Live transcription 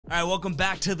All right, welcome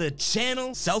back to the channel.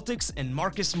 Celtics and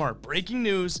Marcus Smart, breaking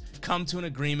news, have come to an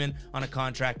agreement on a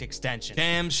contract extension.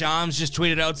 Shams just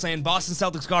tweeted out saying Boston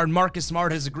Celtics guard Marcus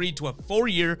Smart has agreed to a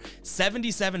 4-year,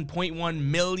 $77.1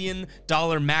 million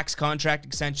max contract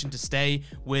extension to stay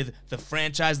with the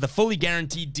franchise. The fully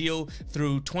guaranteed deal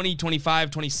through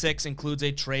 2025-26 includes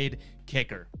a trade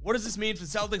kicker. What does this mean for the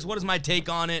Celtics? What is my take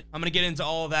on it? I'm gonna get into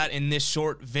all of that in this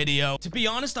short video. To be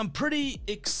honest, I'm pretty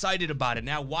excited about it.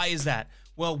 Now, why is that?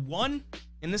 Well, one,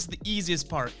 and this is the easiest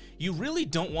part, you really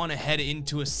don't want to head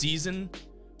into a season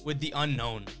with the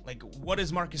unknown. Like, what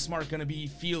is Marcus Smart going to be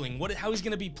feeling? How he's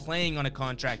going to be playing on a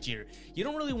contract year? You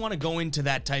don't really want to go into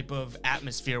that type of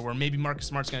atmosphere where maybe Marcus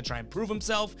Smart's going to try and prove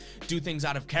himself, do things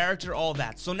out of character, all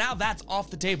that. So now that's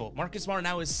off the table. Marcus Smart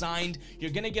now is signed.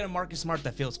 You're going to get a Marcus Smart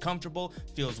that feels comfortable,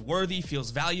 feels worthy, feels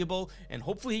valuable, and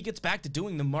hopefully he gets back to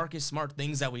doing the Marcus Smart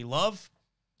things that we love.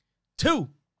 Two,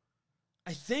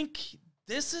 I think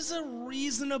this is a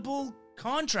reasonable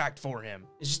contract for him.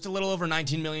 It's just a little over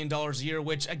 $19 million a year,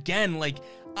 which again, like,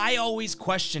 I always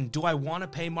question, do I want to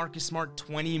pay Marcus Smart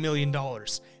 $20 million?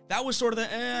 That was sort of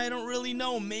the, I don't really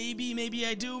know. Maybe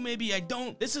I do, maybe I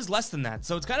don't. This is less than that.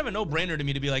 So it's kind of a no-brainer to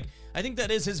me to be like, I think that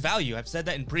is his value. I've said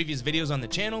that in previous videos on the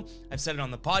channel. I've said it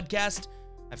on the podcast.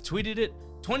 I've tweeted it.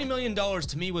 $20 million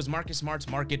to me was Marcus Smart's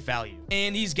market value.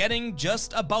 And he's getting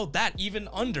just about that, even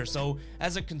under. So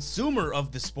as a consumer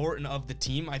of the sport and of the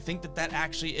team, I think that that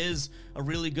actually is a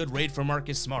really good rate for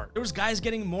Marcus Smart. There was guys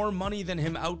getting more money than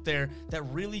him out there that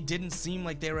really didn't seem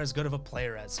like they were as good of a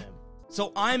player as him.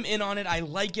 So I'm in on it. I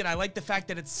like it. I like the fact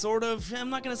that it's sort of, I'm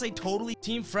not going to say totally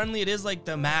team friendly. It is like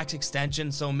the max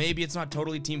extension. So maybe it's not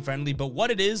totally team friendly, but what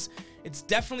it is, it's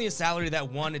definitely a salary that,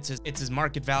 one, it's his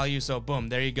market value. So boom,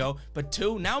 there you go. But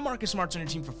two, now Marcus Smart's on your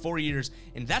team for 4 years,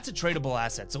 and that's a tradable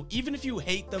asset. So even if you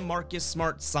hate the Marcus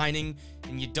Smart signing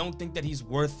and you don't think that he's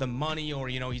worth the money, or,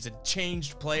 you know, he's a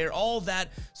changed player, all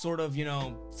that sort of, you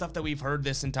know, stuff that we've heard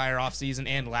this entire offseason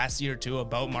and last year too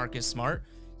about Marcus Smart,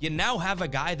 you now have a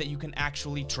guy that you can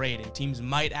actually trade, and teams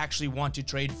might actually want to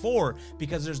trade for,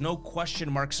 because there's no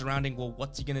question mark surrounding, well,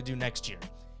 what's he going to do next year?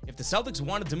 If the Celtics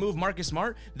wanted to move Marcus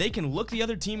Smart, they can look the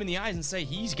other team in the eyes and say,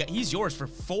 he's yours for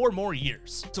 4 more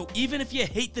years. So even if you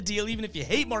hate the deal, even if you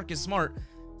hate Marcus Smart,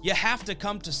 you have to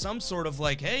come to some sort of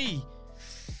like, hey,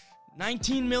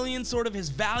 19 million sort of his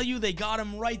value. They got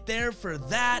him right there for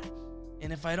that.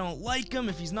 And if I don't like him,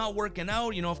 if he's not working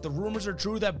out, you know, if the rumors are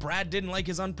true that Brad didn't like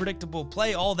his unpredictable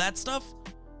play, all that stuff,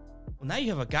 well, now you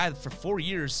have a guy that for 4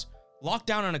 years locked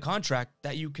down on a contract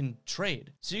that you can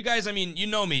trade. So you guys, I mean, you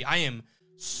know me, I am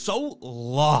so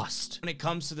lost when it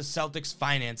comes to the Celtics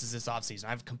finances this offseason.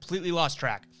 I've completely lost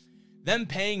track. Them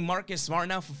paying Marcus Smart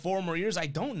now for 4 more years, I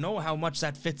don't know how much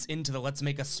that fits into the let's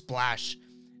make a splash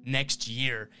next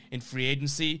year in free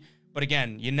agency. But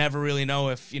again, you never really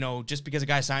know if, you know, just because a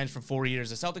guy signs for 4 years,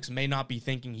 the Celtics may not be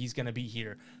thinking he's going to be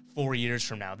here 4 years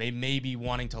from now. They may be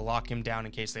wanting to lock him down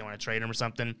in case they want to trade him or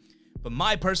something. But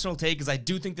my personal take is I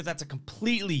do think that that's a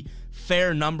completely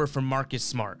fair number for Marcus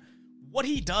Smart. What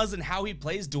he does and how he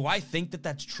plays, do I think that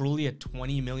that's truly a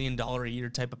 $20 million a year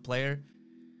type of player?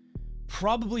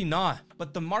 Probably not,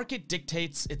 but the market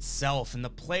dictates itself, and the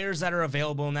players that are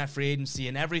available in that free agency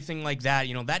and everything like that,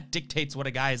 you know, that dictates what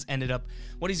a guy has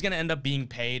what he's going to end up being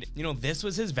paid. You know, this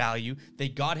was his value. They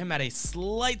got him at a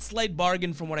slight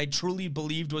bargain from what I truly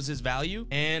believed was his value.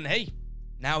 And hey,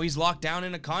 now he's locked down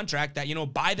in a contract that, you know,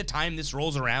 by the time this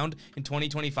rolls around in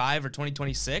 2025 or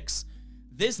 2026,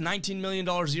 this $19 million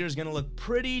a year is going to look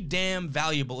pretty damn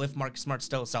valuable if Marcus Smart's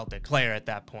still a Celtic player at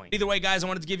that point. Either way, guys, I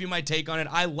wanted to give you my take on it.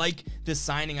 I like this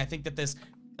signing. I think that this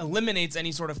eliminates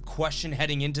any sort of question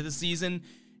heading into the season,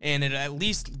 and it at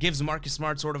least gives Marcus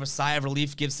Smart sort of a sigh of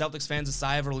relief, gives Celtics fans a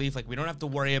sigh of relief. Like, we don't have to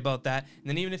worry about that. And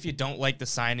then even if you don't like the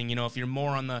signing, you know, if you're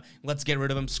more on the let's get rid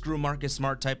of him, screw Marcus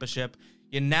Smart type of ship,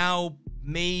 you now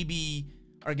maybe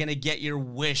are going to get your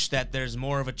wish that there's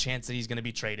more of a chance that he's going to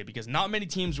be traded, because not many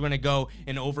teams are going to go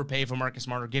and overpay for Marcus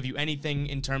Smart or give you anything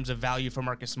in terms of value for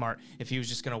Marcus Smart if he was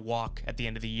just going to walk at the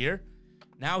end of the year.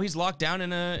 Now he's locked down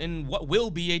in what will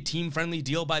be a team-friendly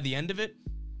deal by the end of it.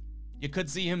 You could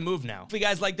see him move now. If you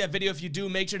guys like that video, if you do,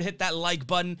 make sure to hit that like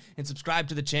button and subscribe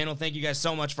to the channel. Thank you guys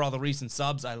so much for all the recent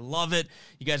subs. I love it.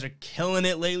 You guys are killing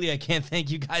it lately. I can't thank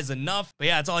you guys enough. But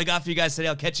yeah, that's all I got for you guys today.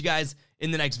 I'll catch you guys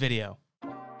in the next video.